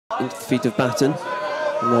into the feet of Batten.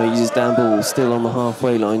 And now he uses down ball, still on the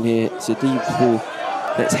halfway line here. It's a deep ball.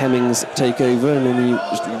 Lets Hemmings take over, and then he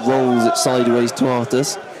just rolls it sideways to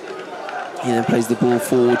Artus. He then plays the ball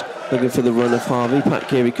forward, looking for the run of Harvey. Pat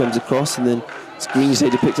Carey comes across, and then it's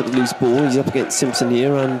Greenslade who picked up the loose ball. He's up against Simpson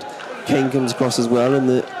here, and Kane comes across as well, and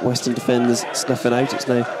the Western defenders snuff it out. It's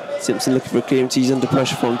now Simpson looking for a clearance. He's under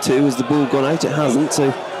pressure from two. Has the ball gone out? It hasn't,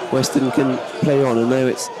 so Western can play on, and now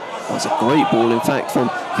it's a great ball, in fact, from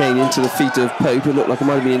Kane into the feet of Pope. It looked like it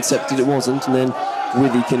might have been intercepted, it wasn't, and then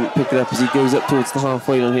Withy can pick it up as he goes up towards the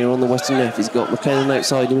halfway line here on the Western left. He's got McLennan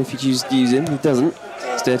outside him if he chooses to use him. He doesn't.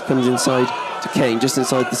 Instead comes inside to Kane, just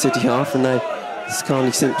inside the City half, and now it's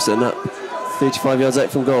Carney Simpson up 35 yards out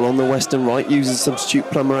from goal on the Western right, uses substitute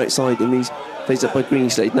Plummer outside him. He's placed up by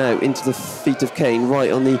Greenslade, now into the feet of Kane,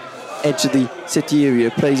 right on the edge of the City area,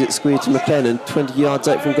 plays it square to McLennan, 20 yards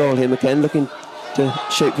out from goal here. McLennan looking to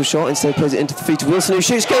shape the shot, instead plays it into the feet of Wilson, who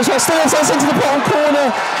shoots, goes Western, into the bottom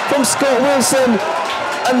corner from Scott Wilson.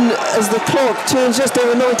 And as the clock turns just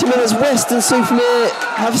over 90 minutes, Weston-super-Mare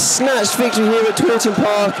have snatched victory here at Twerton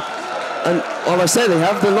Park. And while I say they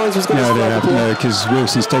have, the linesman's got no, they have, no, because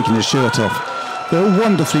Wilson's taken his shirt off. A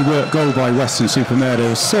wonderfully worked goal by Weston-super-Mare. They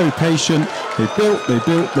were so patient. They built.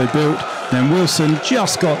 Then Wilson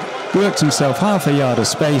just worked himself half a yard of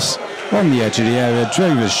space on the edge of the area,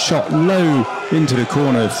 drove his shot low into the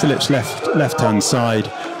corner of Phillips' left-hand side.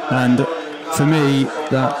 And for me,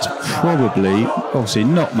 that's probably, obviously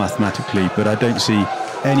not mathematically, but I don't see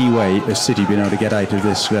any way of City being able to get out of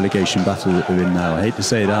this relegation battle that they're in now. I hate to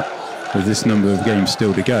say that, with this number of games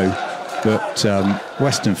still to go, but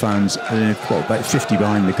Western fans, they've got about 50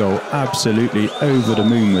 behind the goal, absolutely over the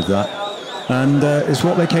moon with that, and it's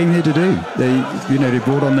what they came here to do. They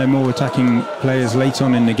brought on their more attacking players late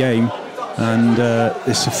on in the game, and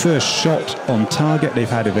it's the first shot on target they've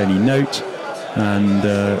had of any note, and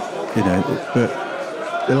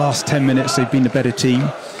but the last 10 minutes they've been the better team,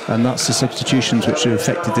 and that's the substitutions which have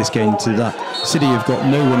affected this game to that. City have got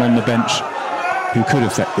no one on the bench who could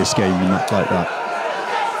affect this game like that.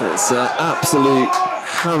 It's an absolute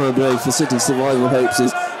hammer blow for City's survival hopes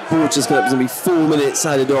as ball just going to be 4 minutes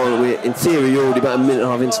added on. We're in theory already about a minute and a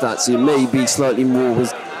half into that, so it may be slightly more,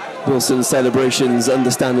 as Wilson's celebrations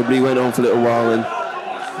understandably went on for a little while, and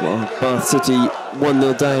Bath City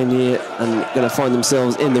 1-0 down here and going to find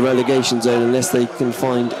themselves in the relegation zone unless they can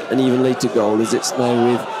find an even later goal, as it's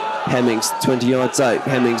now with Hemmings 20 yards out.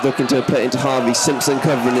 Hemmings looking to play into Harvey. Simpson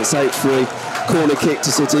covering, it's out for a corner kick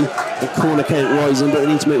to City. The corner count rising, but they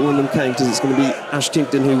need to make one of them count, as it's going to be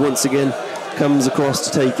Ashkington who once again comes across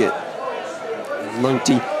to take it.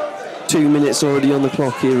 92 minutes already on the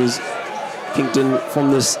clock here as Kington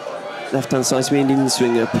from this left-hand side, to be Indian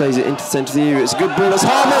swinger, plays it into the centre of the area. It's a good ball. It's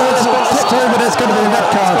Harvey. It's been tipped over. It's going to be a red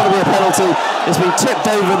card. It's got to be a penalty. It's been tipped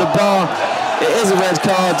over the bar. It is a red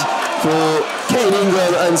card for Kane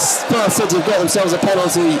Ingram, and Bath City have got themselves a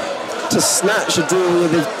penalty to snatch a draw where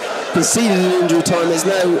they've conceded an injury time. It's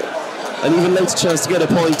now an even later chance to get a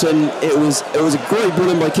point, and it was a great ball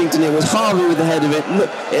in by Kington. It was Harvey with the head of it.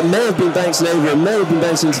 Look, it may have been bouncing over, it may have been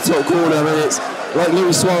bouncing into the top corner, and it's like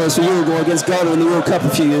Luis Suarez for Uruguay against Ghana in the World Cup a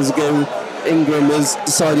few years ago. Ingram has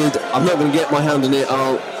decided, I'm not going to get my hand on it,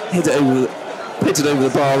 I'll hit it over the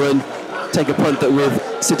bar and take a punt that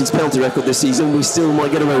with City's penalty record this season, we still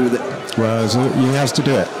might get away with it. Well, so he has to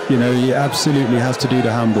do it. He absolutely has to do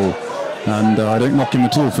the handball, and I don't knock him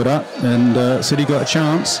at all for that. And City got a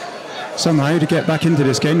chance somehow to get back into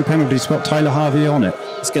this game. The penalty spot, Tyler Harvey on it.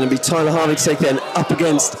 It's going to be Tyler Harvey to take then up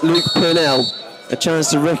against Luke Purnell. A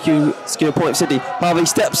chance to rescue a point for City. Harvey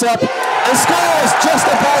steps up and scores just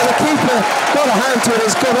about the keeper. Got a hand to it,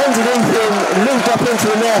 it's gone underneath him, moved up into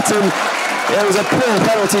the net, and it was a poor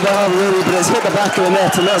penalty by Harvey really, but it's hit the back of the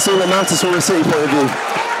net, and that's all that matters from a City point of view.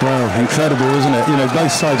 Well, incredible, isn't it?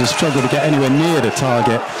 Both sides have struggled to get anywhere near the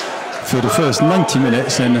target for the first 90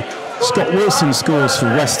 minutes, and Scott Wilson scores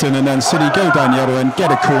for Western, and then City go down the other end,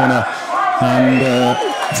 get a corner, and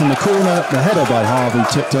from the corner, the header by Harvey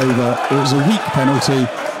tipped over. It was a weak penalty.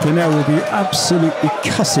 Purnell will be absolutely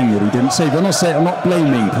cussing that he didn't save. I'm not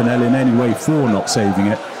blaming Purnell in any way for not saving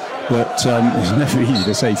it, but it's never easy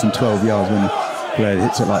to save from 12 yards when a player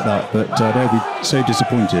hits it like that. But they'll be so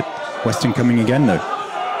disappointed. Western coming again, though.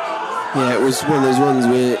 Yeah, it was one of those ones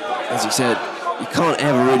where, as you said, you can't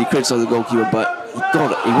ever really criticise the goalkeeper, but he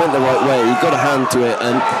went the right way, he got a hand to it,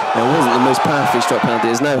 and it wasn't the most powerfully struck penalty.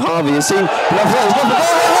 As now Harvey has seen Western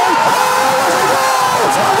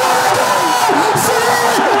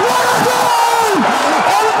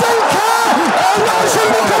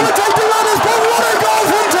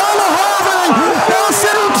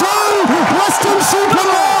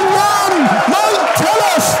Superman 1. Mike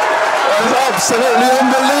Tellis absolutely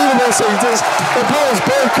unbelievable. So the ball's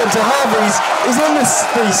broken to Harvey. He's in the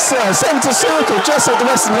centre circle just at the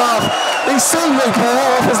western half. He's seen the play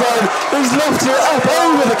off his line. He's lofted it up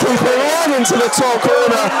over the keeper, right into the top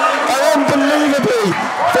corner. And unbelievably,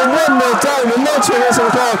 they 1-0 down with no 2 minutes on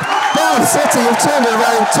the clock. Bath City have turned it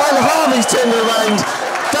around. Tyler Harvey's turned it around.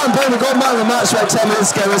 Dan Bowman got man of the match about 10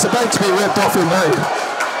 minutes ago. It's about to be ripped off him now.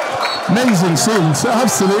 Amazing scenes,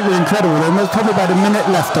 absolutely incredible. And there's probably about a minute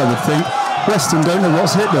left, I would think. Weston don't know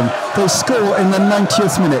what's hit them. They score in the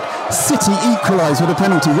 90th minute. City equalise with a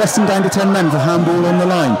penalty. Weston down to 10 men for handball on the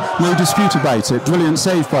line. No dispute about it. Brilliant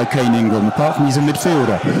save by Kane Ingram, apart from he's a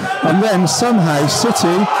midfielder. And then somehow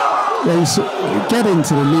City, they get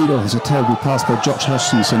into the lead. Oh, there's a terrible pass by Josh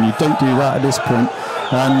Hutchinson. You don't do that at this point.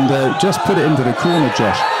 And just put it into the corner,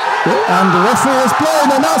 Josh. And the referee is blown,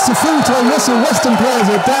 and that's the full-time whistle. Western players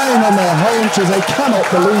are down on their haunches. They cannot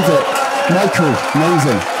believe it. Michael,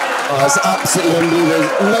 amazing. Oh, it's absolutely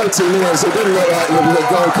unbelievable. 90 minutes, it didn't look like there was a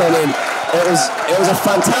goal coming. It was a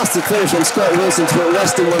fantastic finish from Scott Wilson to put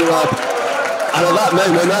Western 1 up. And at that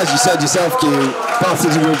moment, as you said yourself, Q, Bath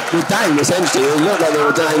were down essentially. It looked like they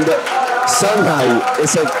were down, but somehow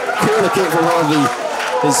it's a corner kick from Harvey.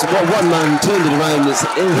 It's one man turned it around. It's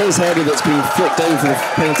in his header that's been flicked down for the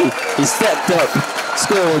penalty. He stepped up,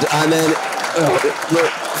 scored, and then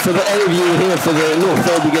for any of you here for the North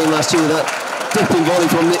Derby game last year, that dipping volley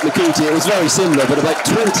from Nick McCooty, it was very similar, but about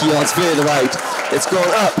 20 yards further out. It's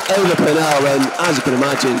gone up over Pennell, and as you can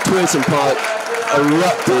imagine, Twerton Park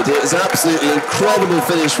erupted. It was an absolutely incredible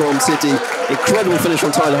finish from City, incredible finish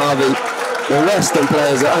from Tyler Harvey. The Western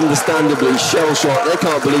players are understandably shell-shocked. They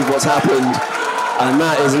can't believe what's happened. And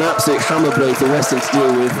that is an absolute hammer blow for Western to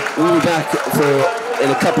deal with. We'll be back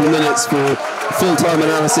in a couple of minutes for full-time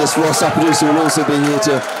analysis. Ross, our producer, will also be here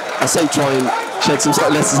to, I say, try and shed some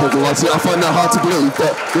slight lessons of the light. I find that hard to believe,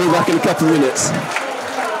 but we'll be back in a couple of minutes.